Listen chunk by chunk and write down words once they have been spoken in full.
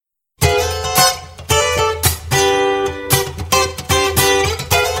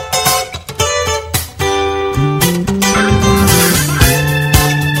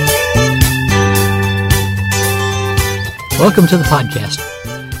Welcome to the podcast.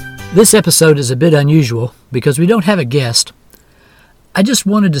 This episode is a bit unusual because we don't have a guest. I just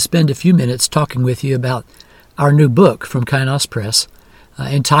wanted to spend a few minutes talking with you about our new book from Kainos Press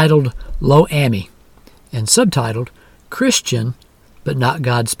entitled Lo Ami and subtitled Christian but Not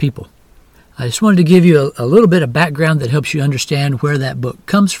God's People. I just wanted to give you a little bit of background that helps you understand where that book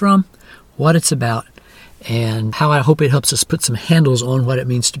comes from, what it's about, and how I hope it helps us put some handles on what it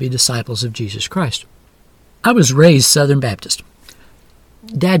means to be disciples of Jesus Christ. I was raised Southern Baptist.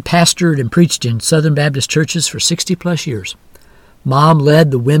 Dad pastored and preached in Southern Baptist churches for 60 plus years. Mom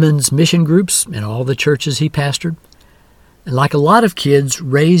led the women's mission groups in all the churches he pastored. And like a lot of kids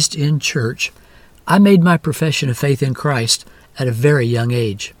raised in church, I made my profession of faith in Christ at a very young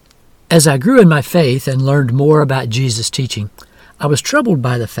age. As I grew in my faith and learned more about Jesus' teaching, I was troubled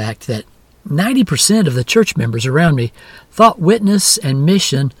by the fact that 90% of the church members around me thought witness and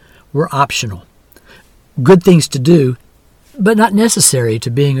mission were optional. Good things to do, but not necessary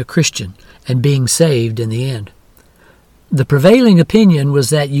to being a Christian and being saved in the end. The prevailing opinion was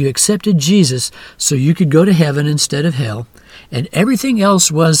that you accepted Jesus so you could go to heaven instead of hell, and everything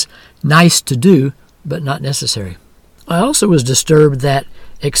else was nice to do, but not necessary. I also was disturbed that,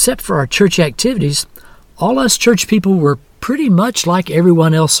 except for our church activities, all us church people were pretty much like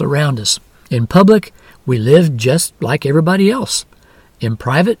everyone else around us. In public, we lived just like everybody else. In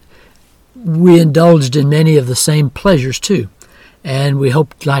private, we indulged in many of the same pleasures too, and we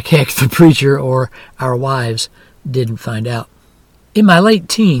hoped like heck the preacher or our wives didn't find out. In my late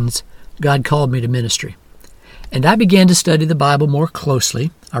teens, God called me to ministry, and I began to study the Bible more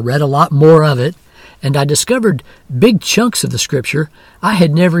closely. I read a lot more of it, and I discovered big chunks of the Scripture I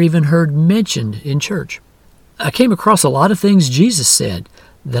had never even heard mentioned in church. I came across a lot of things Jesus said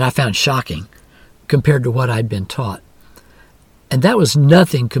that I found shocking compared to what I'd been taught. And that was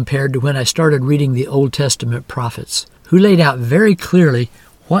nothing compared to when I started reading the Old Testament prophets, who laid out very clearly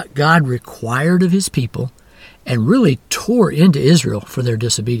what God required of his people and really tore into Israel for their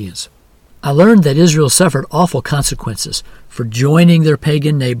disobedience. I learned that Israel suffered awful consequences for joining their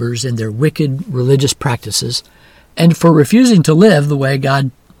pagan neighbors in their wicked religious practices and for refusing to live the way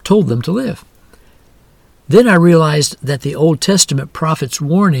God told them to live. Then I realized that the Old Testament prophets'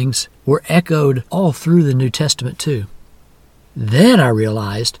 warnings were echoed all through the New Testament too. Then I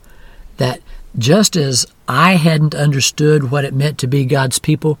realized that just as I hadn't understood what it meant to be God's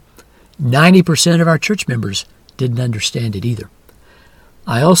people, 90% of our church members didn't understand it either.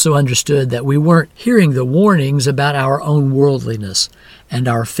 I also understood that we weren't hearing the warnings about our own worldliness and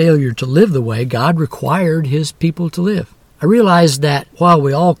our failure to live the way God required his people to live. I realized that while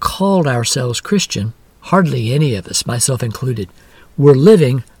we all called ourselves Christian, hardly any of us, myself included, were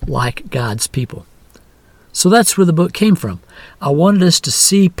living like God's people. So that's where the book came from. I wanted us to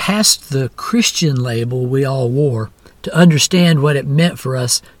see past the Christian label we all wore, to understand what it meant for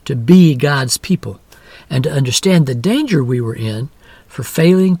us to be God's people, and to understand the danger we were in for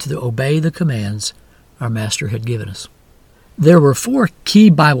failing to obey the commands our Master had given us. There were 4 key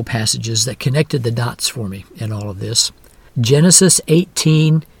Bible passages that connected the dots for me in all of this. Genesis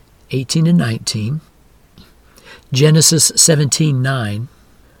 18:18 and 19, Genesis 17:9,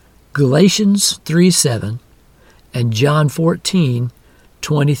 Galatians 3:7, and John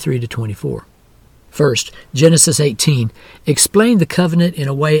 14:23 to 24. First, Genesis 18 explained the covenant in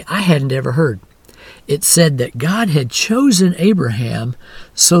a way I hadn't ever heard. It said that God had chosen Abraham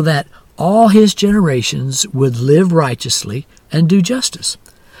so that all his generations would live righteously and do justice,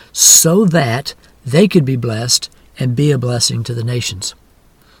 so that they could be blessed and be a blessing to the nations.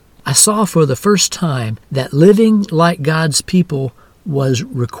 I saw for the first time that living like God's people was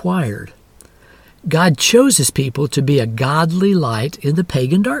required. God chose his people to be a godly light in the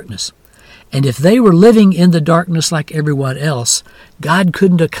pagan darkness. And if they were living in the darkness like everyone else, God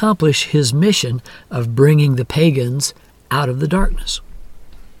couldn't accomplish his mission of bringing the pagans out of the darkness.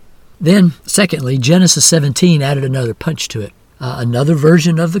 Then, secondly, Genesis 17 added another punch to it, another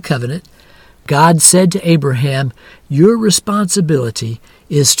version of the covenant. God said to Abraham, "Your responsibility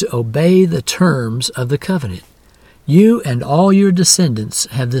is to obey the terms of the covenant. You and all your descendants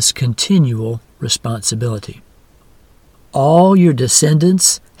have this continual responsibility." All your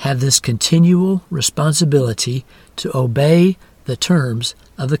descendants have this continual responsibility to obey the terms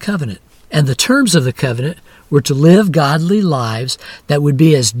of the covenant. And the terms of the covenant were to live godly lives that would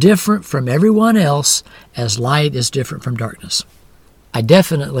be as different from everyone else as light is different from darkness. I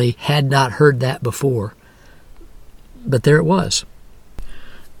definitely had not heard that before, but there it was.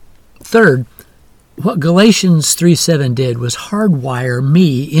 Third, what Galatians 3:7 did was hardwire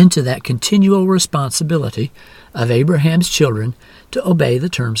me into that continual responsibility of Abraham's children to obey the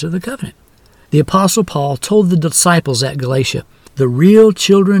terms of the covenant. The Apostle Paul told the disciples at Galatia, the real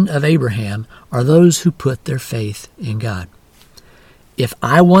children of Abraham are those who put their faith in God. If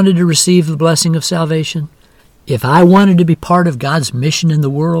I wanted to receive the blessing of salvation, if I wanted to be part of God's mission in the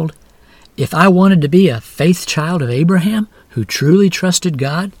world, if I wanted to be a faith child of Abraham who truly trusted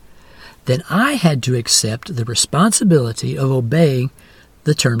God, then I had to accept the responsibility of obeying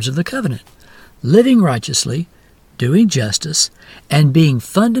the terms of the covenant, living righteously, doing justice, and being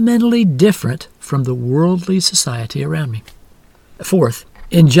fundamentally different from the worldly society around me. Fourth,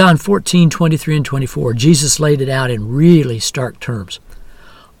 in John 14:23 and 24, Jesus laid it out in really stark terms.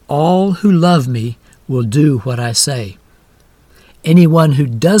 All who love me will do what I say. Anyone who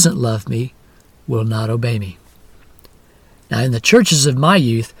doesn't love me will not obey me. Now, in the churches of my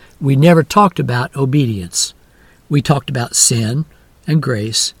youth, we never talked about obedience. We talked about sin and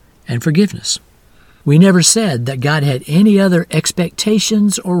grace and forgiveness. We never said that God had any other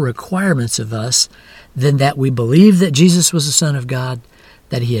expectations or requirements of us than that we believe that Jesus was the Son of God,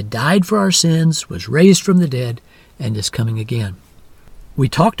 that He had died for our sins, was raised from the dead, and is coming again. We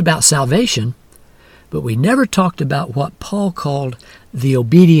talked about salvation, but we never talked about what Paul called the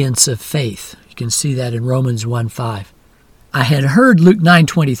obedience of faith. You can see that in Romans 1:5. I had heard Luke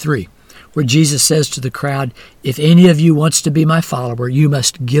 9:23, where Jesus says to the crowd, if any of you wants to be my follower, you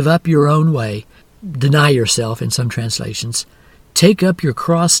must give up your own way, deny yourself in some translations, take up your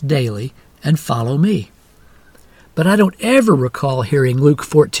cross daily, and follow me. But I don't ever recall hearing Luke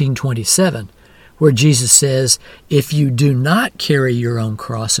 14:27, where Jesus says, if you do not carry your own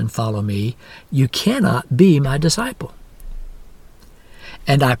cross and follow me, you cannot be my disciple.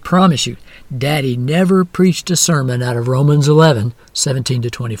 And I promise you, Daddy never preached a sermon out of Romans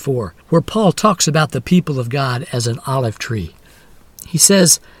 11:17-24, where Paul talks about the people of God as an olive tree. He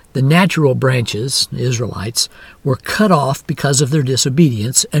says the natural branches, the Israelites, were cut off because of their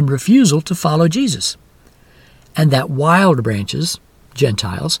disobedience and refusal to follow Jesus, and that wild branches,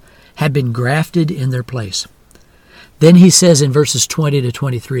 Gentiles, had been grafted in their place. Then he says in verses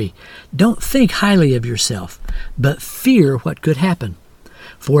 20-23, don't think highly of yourself, but fear what could happen.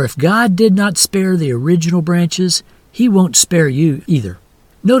 For if God did not spare the original branches, He won't spare you either.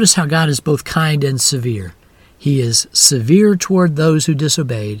 Notice how God is both kind and severe. He is severe toward those who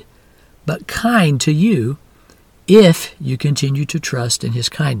disobeyed, but kind to you if you continue to trust in His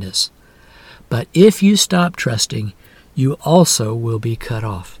kindness. But if you stop trusting, you also will be cut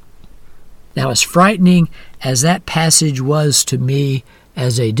off. Now, as frightening as that passage was to me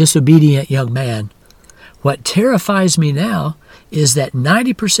as a disobedient young man, what terrifies me now is that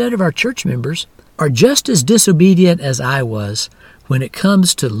 90% of our church members are just as disobedient as I was when it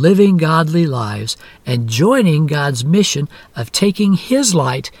comes to living godly lives and joining God's mission of taking His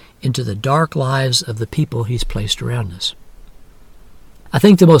light into the dark lives of the people He's placed around us. I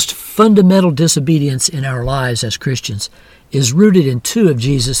think the most fundamental disobedience in our lives as Christians is rooted in two of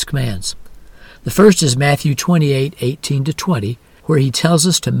Jesus' commands. The first is Matthew 28:18-20, where He tells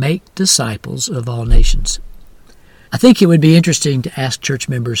us to make disciples of all nations. I think it would be interesting to ask church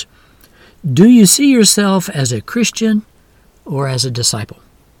members, do you see yourself as a Christian or as a disciple?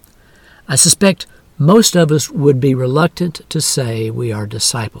 I suspect most of us would be reluctant to say we are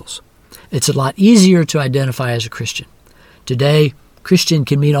disciples. It's a lot easier to identify as a Christian. Today, Christian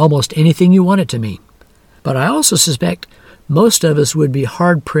can mean almost anything you want it to mean. But I also suspect most of us would be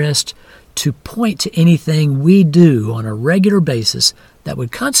hard-pressed to point to anything we do on a regular basis that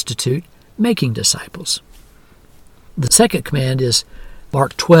would constitute making disciples. The second command is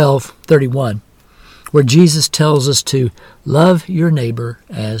Mark 12:31, where Jesus tells us to love your neighbor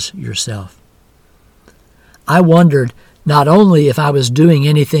as yourself. I wondered not only if I was doing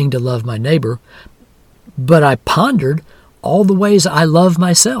anything to love my neighbor, but I pondered all the ways I love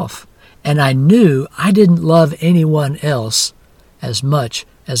myself, and I knew I didn't love anyone else as much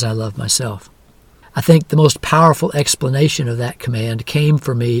as I love myself. I think the most powerful explanation of that command came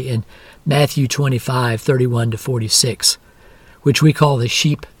for me in Matthew 25:31-46, which we call the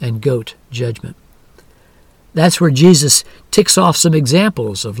sheep and goat judgment. That's where Jesus ticks off some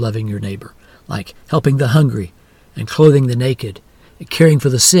examples of loving your neighbor, like helping the hungry and clothing the naked, and caring for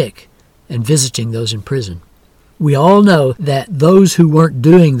the sick and visiting those in prison. We all know that those who weren't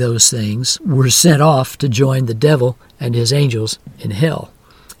doing those things were sent off to join the devil and his angels in hell.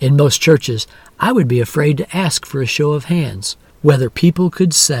 In most churches, I would be afraid to ask for a show of hands whether people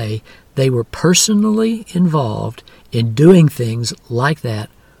could say they were personally involved in doing things like that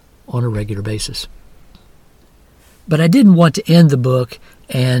on a regular basis. But I didn't want to end the book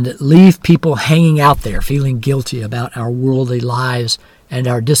and leave people hanging out there feeling guilty about our worldly lives and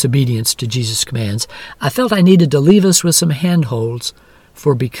our disobedience to Jesus' commands. I felt I needed to leave us with some handholds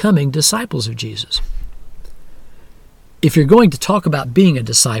for becoming disciples of Jesus. If you're going to talk about being a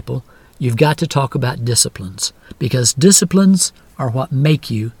disciple, you've got to talk about disciplines, because disciplines are what make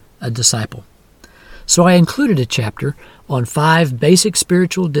you a disciple. So I included a chapter on 5 basic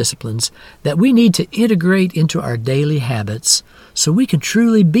spiritual disciplines that we need to integrate into our daily habits so we can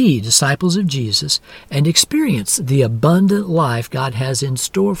truly be disciples of Jesus and experience the abundant life God has in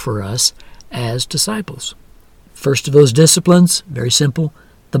store for us as disciples. First of those disciplines, very simple,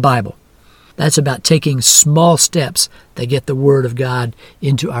 the Bible. That's about taking small steps that get the Word of God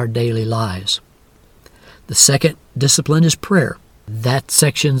into our daily lives. The second discipline is prayer. That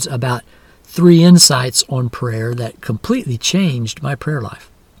section's about 3 insights on prayer that completely changed my prayer life.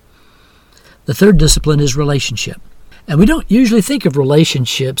 The third discipline is relationship. And we don't usually think of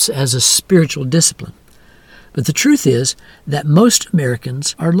relationships as a spiritual discipline. But the truth is that most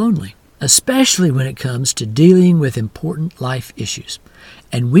Americans are lonely, especially when it comes to dealing with important life issues.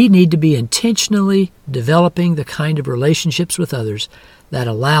 And we need to be intentionally developing the kind of relationships with others that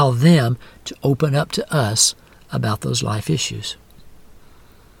allow them to open up to us about those life issues.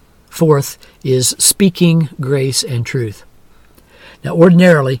 Fourth is speaking grace and truth. Now,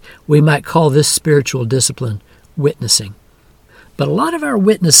 ordinarily, we might call this spiritual discipline witnessing. But a lot of our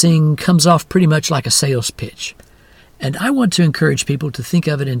witnessing comes off pretty much like a sales pitch. And I want to encourage people to think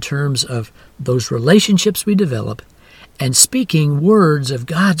of it in terms of those relationships we develop and speaking words of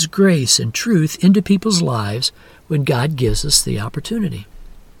God's grace and truth into people's lives when God gives us the opportunity.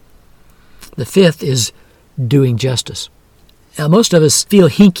 The fifth is doing justice. Now, most of us feel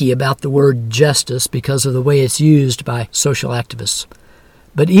hinky about the word justice because of the way it's used by social activists.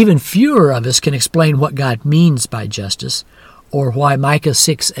 But even fewer of us can explain what God means by justice, or why Micah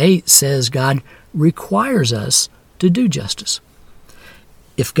 6:8 says God requires us to do justice.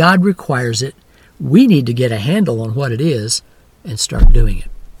 If God requires it, we need to get a handle on what it is and start doing it.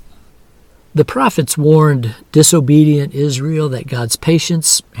 The prophets warned disobedient Israel that God's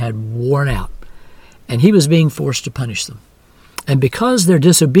patience had worn out, and he was being forced to punish them. And because their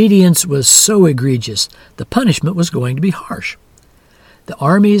disobedience was so egregious, the punishment was going to be harsh. The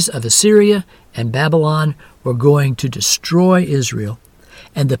armies of Assyria and Babylon were going to destroy Israel,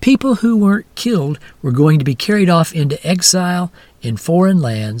 and the people who weren't killed were going to be carried off into exile in foreign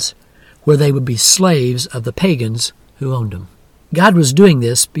lands where they would be slaves of the pagans who owned them. God was doing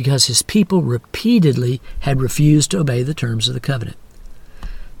this because his people repeatedly had refused to obey the terms of the covenant.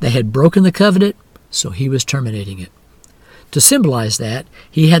 They had broken the covenant, so he was terminating it. To symbolize that,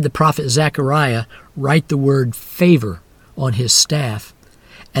 he had the prophet Zechariah write the word favor on his staff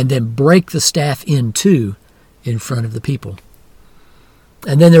and then break the staff in two in front of the people.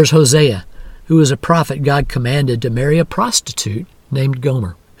 And then there's Hosea, who was a prophet God commanded to marry a prostitute named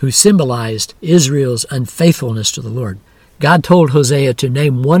Gomer, who symbolized Israel's unfaithfulness to the Lord. God told Hosea to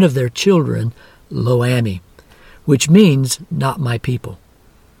name one of their children Lo-Ammi, which means not my people.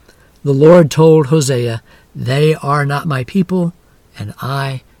 The Lord told Hosea, they are not my people, and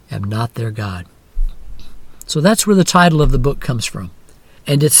I am not their God. So that's where the title of the book comes from.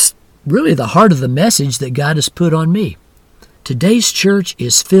 And it's really the heart of the message that God has put on me. Today's church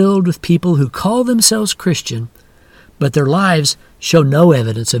is filled with people who call themselves Christian, but their lives show no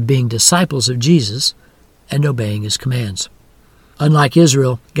evidence of being disciples of Jesus and obeying his commands. Unlike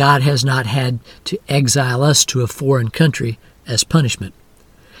Israel, God has not had to exile us to a foreign country as punishment.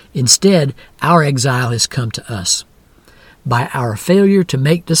 Instead, our exile has come to us. By our failure to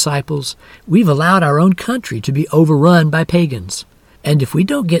make disciples, we've allowed our own country to be overrun by pagans. And if we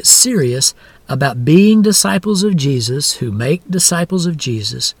don't get serious about being disciples of Jesus who make disciples of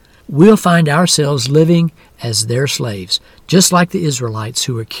Jesus, we'll find ourselves living as their slaves, just like the Israelites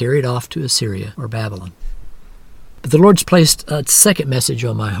who were carried off to Assyria or Babylon. But the Lord's placed a second message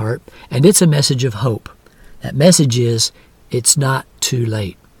on my heart, and it's a message of hope. That message is, it's not too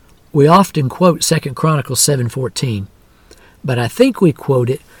late. We often quote 2 Chronicles 7:14, but I think we quote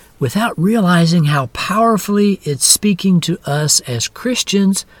it without realizing how powerfully it's speaking to us as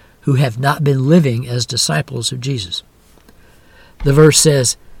Christians who have not been living as disciples of Jesus. The verse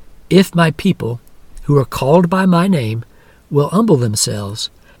says, if my people, who are called by my name, will humble themselves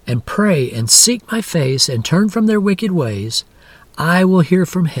and pray and seek my face and turn from their wicked ways, I will hear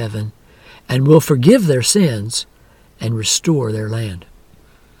from heaven and will forgive their sins and restore their land.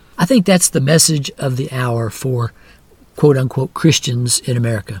 I think that's the message of the hour for quote-unquote Christians in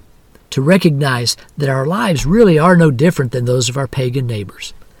America, to recognize that our lives really are no different than those of our pagan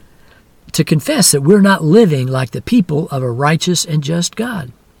neighbors, to confess that we're not living like the people of a righteous and just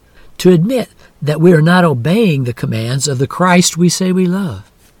God, to admit that we are not obeying the commands of the Christ we say we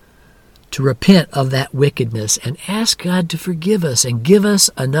love, to repent of that wickedness and ask God to forgive us and give us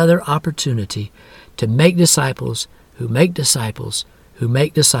another opportunity to make disciples who make disciples who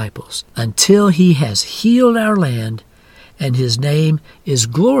make disciples until He has healed our land and His name is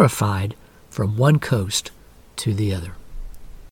glorified from one coast to the other.